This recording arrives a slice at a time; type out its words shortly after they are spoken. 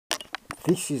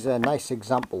This is a nice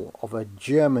example of a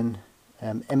German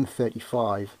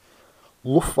M35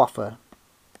 Luftwaffe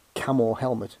camo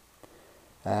helmet.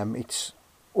 It's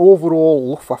overall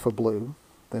Luftwaffe blue.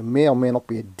 There may or may not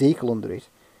be a decal under it.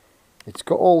 It's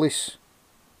got all this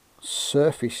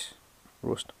surface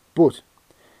rust, but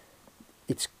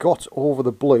it's got over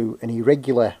the blue an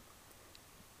irregular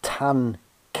tan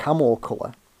camo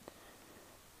colour,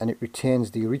 and it retains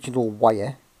the original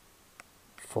wire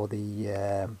for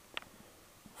the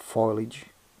foliage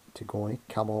to go on it,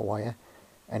 camo wire,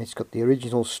 and it's got the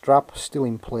original strap still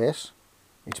in place.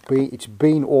 It's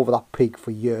been over that pig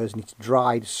for years, and it's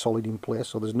dried solid in place,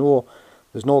 so there's no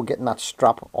getting that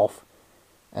strap off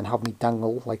and having it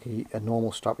dangle like a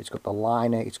normal strap. It's got the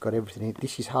liner, it's got everything in it.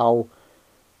 This is how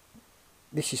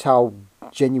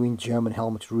genuine German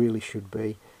helmets really should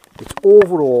be. It's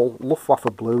overall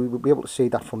Luftwaffe blue. We'll be able to see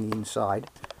that from the inside,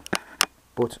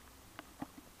 but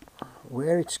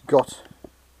where it's got,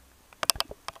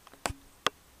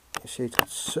 you see, it's got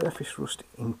surface rust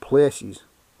in places,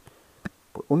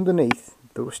 but underneath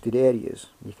the rusted areas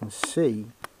you can see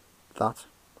that,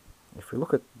 if we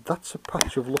look at, that's a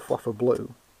patch of Luftwaffe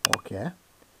blue, okay,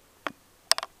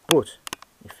 but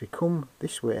if we come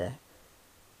this way,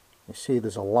 you see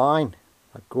there's a line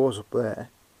that goes up there.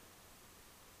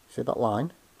 See that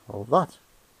line? Well, that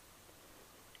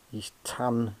is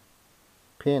tan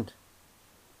paint.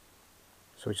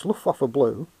 So it's Luftwaffe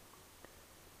blue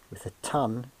with a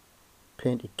tan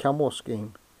painted camo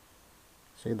scheme.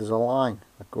 See, there's a line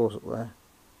that goes up there,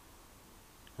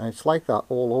 and it's like that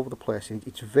all over the place.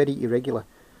 It's very irregular.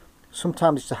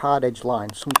 Sometimes it's a hard edge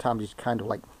line, sometimes it's kind of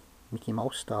like Mickey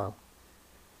Mouse style.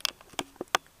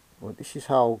 Well, this is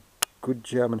how good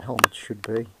German helmets should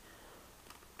be.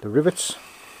 The rivets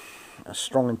are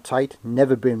strong and tight,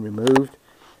 never been removed,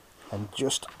 and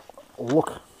just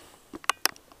look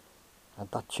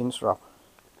at that chin strap.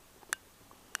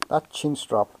 That chin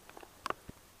strap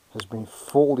has been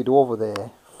folded over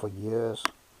there for years.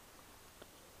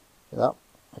 See that?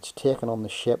 It's taken on the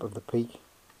shape of the peak.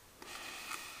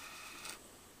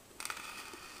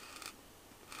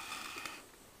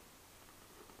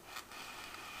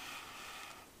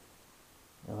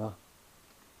 Well,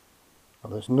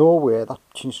 there's no way that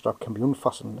chin strap can be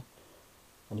unfastened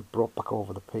and it brought back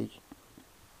over the peak.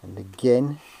 And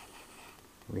again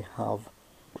we have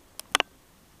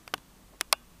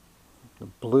the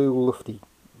blue lufty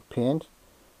paint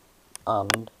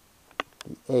and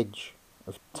the edge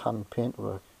of tan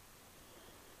paintwork.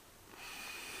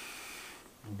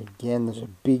 And again there's a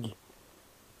big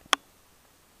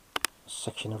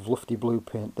section of lufty blue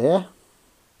paint there.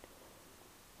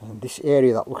 And this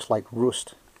area that looks like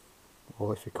rust,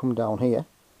 well, if you come down here,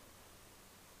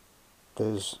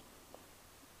 there's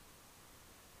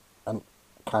an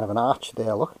kind of an arch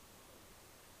there, look,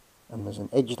 and there's an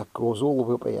edge that goes all the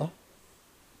way up here,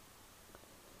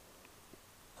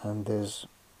 and there's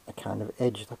a kind of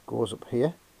edge that goes up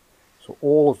here. So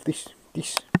all of this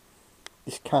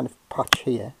kind of patch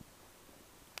here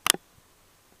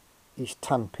is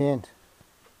tan paint,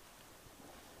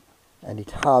 and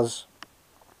it has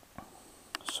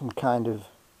some kind of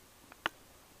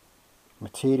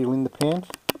material in the paint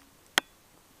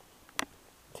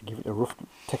to give it a rough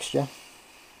texture.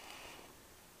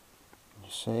 You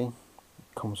see,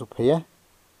 it comes up here,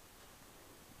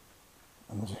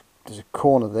 and there's a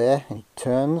corner there, and it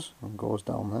turns and goes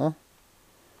down there.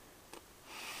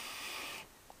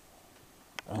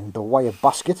 And the wire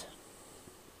basket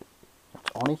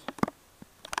that's on it,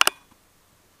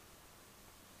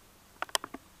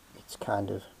 it's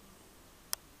kind of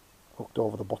hooked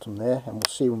over the bottom there, and we'll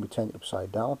see when we turn it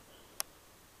upside down.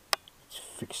 It's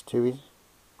fixed to it.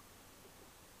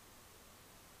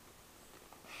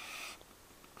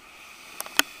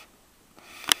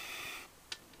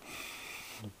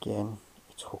 And again,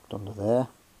 it's hooked under there,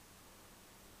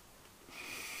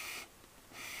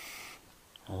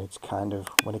 and it's kind of,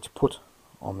 when it's put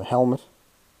on the helmet,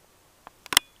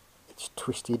 it's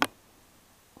twisted,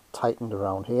 tightened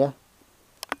around here,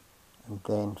 and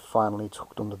then finally it's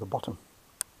hooked under the bottom.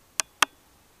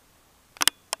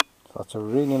 So that's a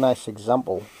really nice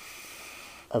example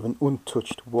of an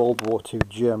untouched World War II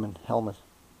German helmet.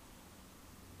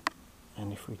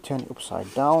 And if we turn it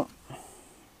upside down,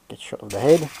 get a shot of the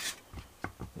head,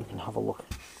 you can have a look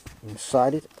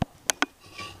inside it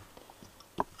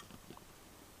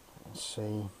and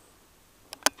see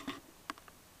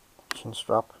chin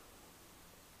strap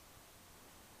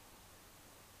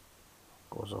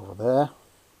goes over there.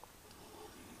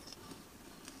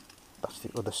 That's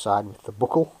the other side with the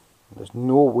buckle. There's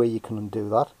no way you can undo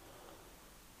that.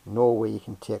 No way you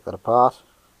can take that apart.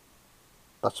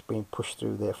 that's been pushed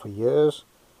through there for years.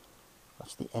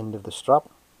 That's the end of the strap.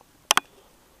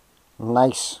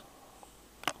 Nice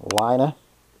liner.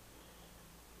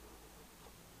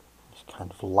 It's kind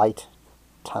of light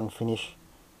tan finish.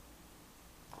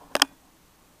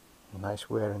 Nice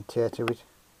wear and tear to it.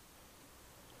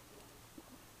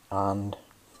 And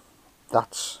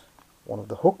that's one of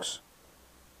the hooks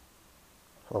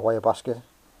for the wire basket.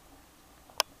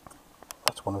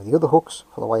 That's one of the other hooks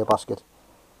for the wire basket.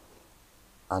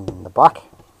 And in the back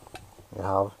you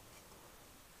have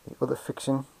the other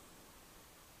fixing,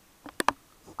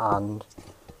 and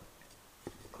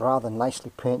rather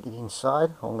nicely painted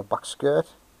inside on the back skirt,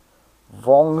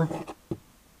 Vong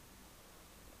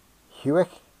Hewick,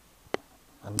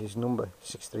 and his number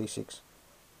 636.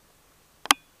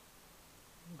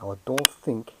 Now I don't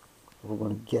think we're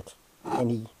going to get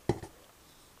any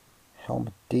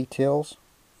helmet details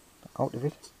out of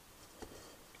it,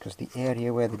 because the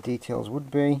area where the details would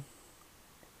be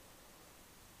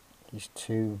is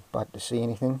too bad to see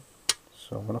anything,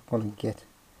 so we're not going to get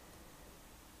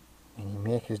any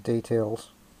maker's details,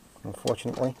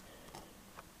 unfortunately.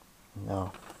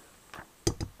 No.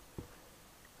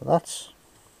 So that's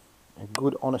a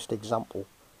good honest example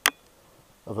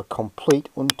of a complete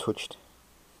untouched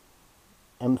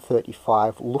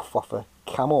M35 Luftwaffe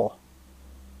camo.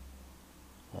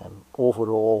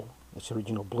 Overall its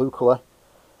original blue colour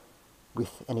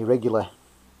with an irregular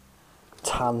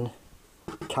tan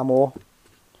camo,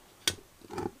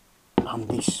 and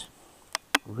this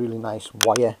really nice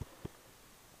wire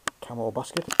camo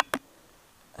basket,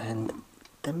 and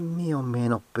there may or may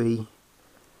not be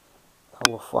a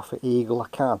Luftwaffe eagle. I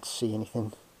can't see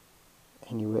anything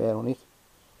anywhere on it,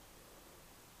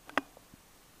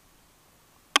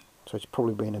 so it's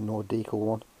probably been a no decal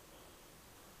one.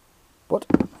 But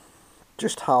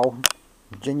just how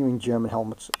genuine German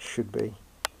helmets should be.